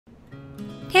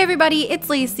Hey everybody, it's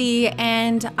Lacey,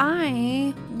 and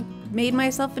I made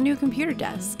myself a new computer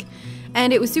desk.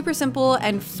 And it was super simple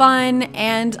and fun,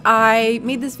 and I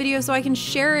made this video so I can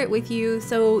share it with you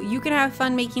so you can have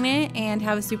fun making it and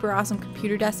have a super awesome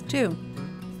computer desk too.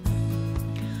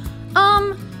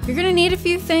 You're gonna need a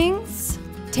few things: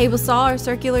 table saw or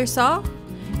circular saw,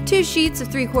 2 sheets of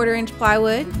 3/4 inch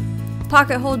plywood,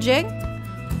 pocket hole jig,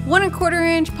 1 1/4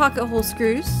 inch pocket hole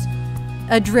screws,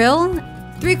 a drill,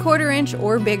 3/4 inch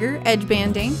or bigger edge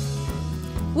banding,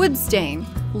 wood stain,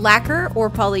 lacquer or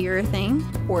polyurethane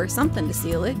or something to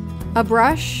seal it, a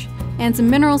brush, and some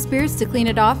mineral spirits to clean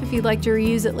it off if you'd like to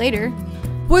reuse it later,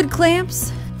 wood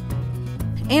clamps,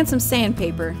 and some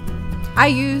sandpaper. I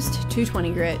used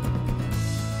 220 grit.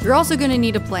 You're also going to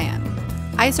need a plan.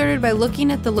 I started by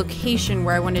looking at the location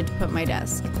where I wanted to put my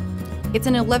desk. It's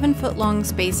an 11-foot long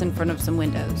space in front of some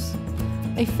windows.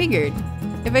 I figured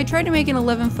if I tried to make an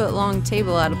 11-foot long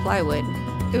table out of plywood,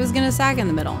 it was going to sag in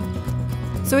the middle.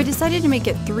 So I decided to make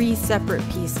it 3 separate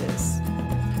pieces.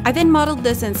 I then modeled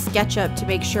this in SketchUp to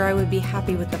make sure I would be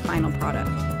happy with the final product.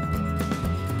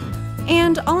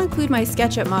 And I'll include my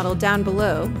SketchUp model down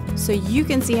below so you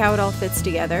can see how it all fits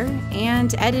together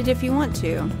and edit if you want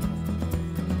to.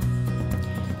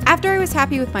 After I was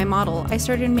happy with my model, I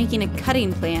started making a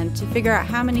cutting plan to figure out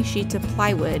how many sheets of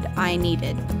plywood I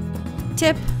needed.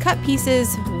 Tip: cut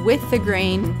pieces with the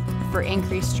grain for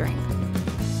increased strength.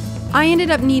 I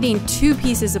ended up needing 2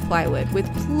 pieces of plywood with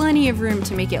plenty of room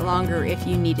to make it longer if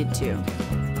you needed to.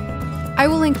 I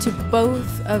will link to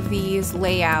both of these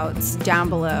layouts down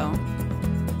below.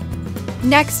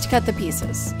 Next, cut the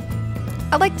pieces.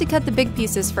 I like to cut the big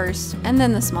pieces first and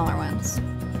then the smaller ones.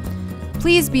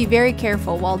 Please be very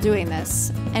careful while doing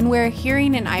this and wear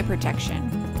hearing and eye protection.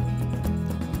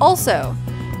 Also,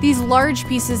 these large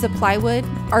pieces of plywood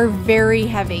are very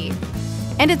heavy,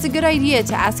 and it's a good idea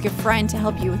to ask a friend to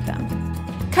help you with them.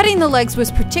 Cutting the legs was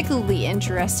particularly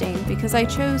interesting because I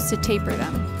chose to taper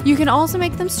them. You can also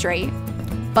make them straight,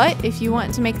 but if you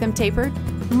want to make them tapered,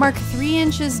 mark 3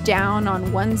 inches down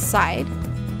on one side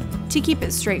to keep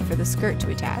it straight for the skirt to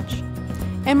attach,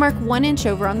 and mark 1 inch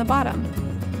over on the bottom.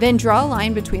 Then draw a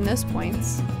line between those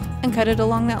points and cut it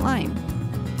along that line.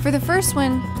 For the first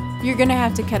one, you're going to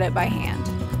have to cut it by hand.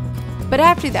 But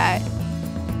after that,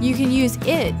 you can use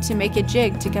it to make a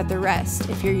jig to cut the rest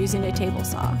if you're using a table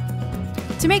saw.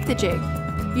 To make the jig,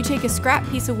 you take a scrap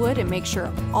piece of wood and make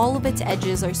sure all of its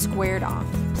edges are squared off.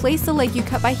 Place the leg you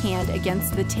cut by hand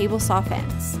against the table saw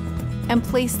fence and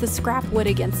place the scrap wood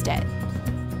against it.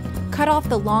 Cut off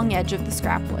the long edge of the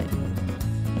scrap wood.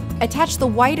 Attach the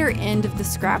wider end of the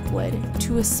scrap wood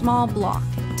to a small block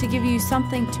to give you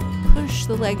something to push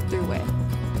the leg through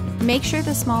with. Make sure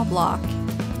the small block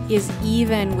is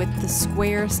even with the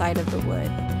square side of the wood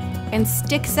and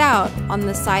sticks out on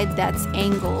the side that's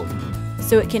angled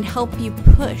so it can help you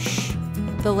push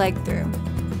the leg through.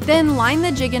 Then line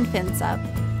the jig and fence up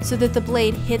so that the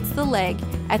blade hits the leg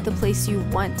at the place you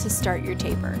want to start your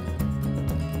taper.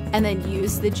 And then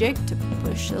use the jig to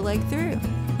push the leg through.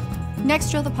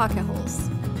 Next, drill the pocket holes.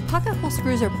 Pocket hole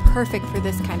screws are perfect for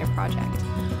this kind of project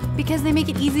because they make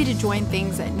it easy to join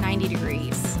things at 90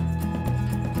 degrees.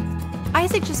 I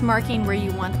suggest marking where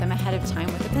you want them ahead of time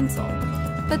with a pencil,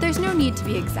 but there's no need to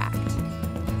be exact.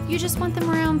 You just want them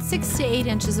around 6 to 8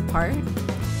 inches apart,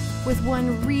 with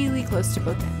one really close to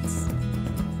both ends.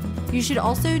 You should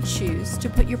also choose to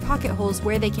put your pocket holes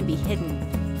where they can be hidden.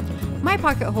 My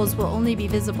pocket holes will only be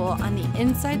visible on the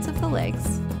insides of the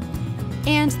legs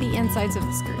and the insides of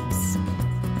the screws.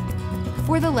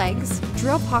 For the legs,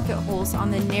 drill pocket holes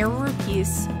on the narrower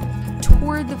piece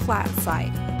toward the flat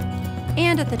side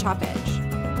and at the top edge.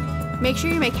 Make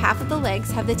sure you make half of the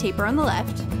legs have the taper on the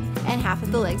left and half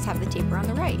of the legs have the taper on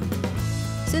the right,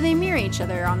 so they mirror each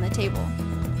other on the table.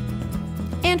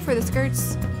 And for the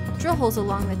skirts, drill holes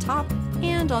along the top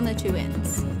and on the 2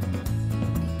 ends.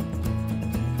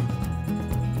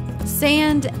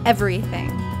 Sand everything.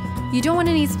 You don't want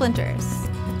any splinters.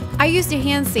 I used a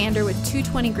hand sander with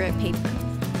 220 grit paper.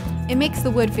 It makes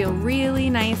the wood feel really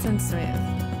nice and smooth.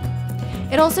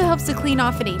 It also helps to clean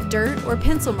off any dirt or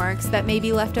pencil marks that may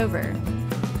be left over.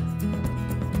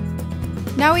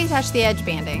 Now we attach the edge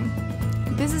banding.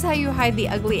 This is how you hide the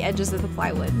ugly edges of the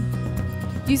plywood.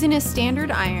 Using a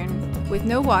standard iron with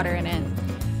no water in it,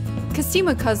 because steam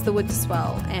would cause the wood to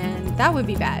swell, and that would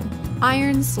be bad.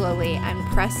 Iron slowly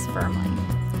and press firmly.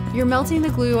 You're melting the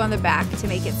glue on the back to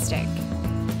make it stick.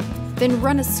 Then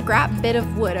run a scrap bit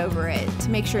of wood over it to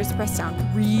make sure it's pressed down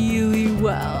really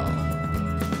well.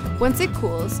 Once it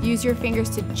cools, use your fingers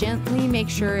to gently make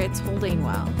sure it's holding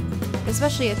well,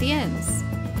 especially at the ends.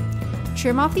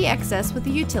 Trim off the excess with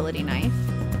a utility knife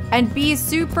And be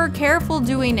super careful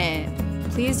doing it.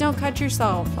 Please don't cut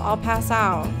yourself, I'll pass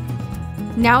out.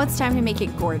 Now it's time to make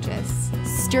it gorgeous.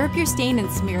 Stir up your stain and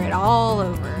smear it all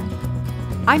over.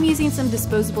 I'm using some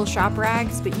disposable shop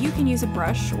rags, but you can use a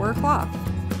brush or a cloth.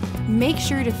 Make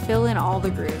sure to fill in all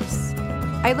the grooves.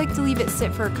 I like to leave it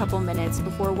sit for a couple minutes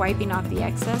before wiping off the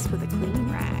excess with a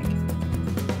clean rag.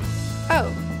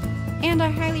 Oh, and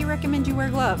I highly recommend you wear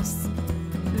gloves.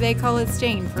 They call it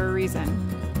stain for a reason.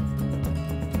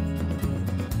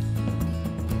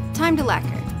 Time to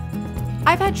lacquer.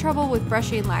 I've had trouble with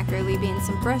brushing lacquer, leaving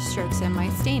some brush strokes in my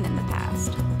stain in the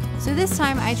past. So this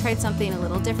time I tried something a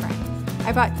little different.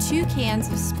 I bought 2 cans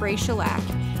of spray shellac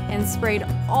and sprayed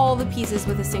all the pieces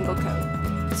with a single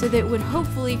coat, so that it would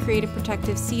hopefully create a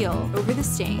protective seal over the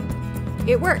stain.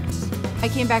 It worked. I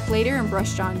came back later and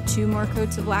brushed on 2 more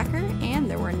coats of lacquer, and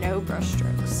there were no brush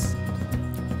strokes.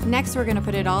 Next, we're gonna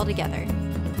put it all together.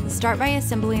 Start by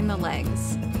assembling the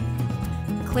legs.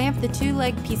 Clamp the 2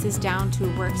 leg pieces down to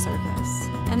a work surface,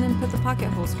 and then put the pocket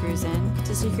hole screws in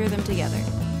to secure them together.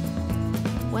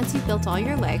 Once you've built all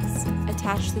your legs,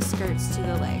 attach the skirts to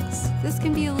the legs. This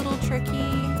can be a little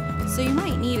tricky, so you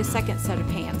might need a second set of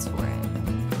hands for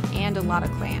it, and a lot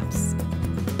of clamps.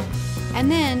 And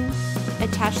then,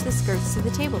 attach the skirts to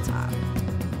the tabletop.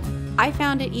 I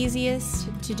found it easiest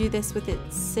to do this with it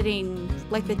sitting,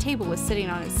 like the table was sitting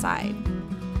on its side.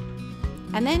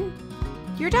 And then,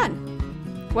 you're done.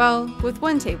 Well, with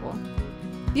one table.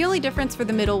 The only difference for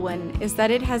the middle one is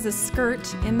that it has a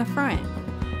skirt in the front,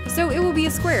 so it will be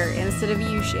a square instead of a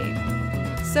U shape.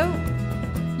 So,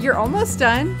 you're almost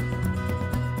done.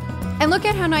 And look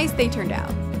at how nice they turned out.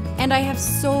 And I have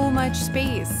so much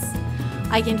space.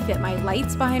 I can fit my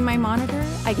lights behind my monitor,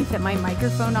 I can fit my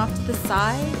microphone off to the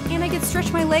side, and I can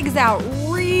stretch my legs out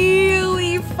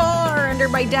really far under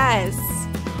my desk.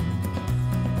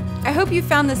 I hope you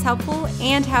found this helpful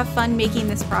and have fun making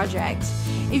this project.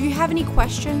 If you have any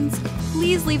questions,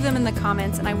 please leave them in the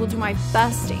comments and I will do my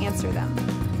best to answer them.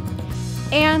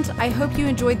 And I hope you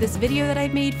enjoyed this video that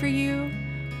I've made for you.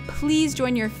 Please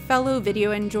join your fellow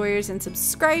video enjoyers in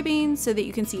subscribing so that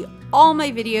you can see all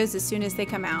my videos as soon as they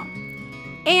come out.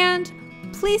 And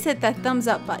please hit that thumbs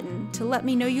up button to let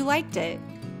me know you liked it.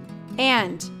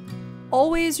 And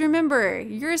always remember,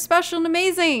 you're special and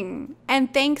amazing,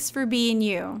 and thanks for being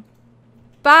you.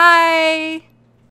 Bye!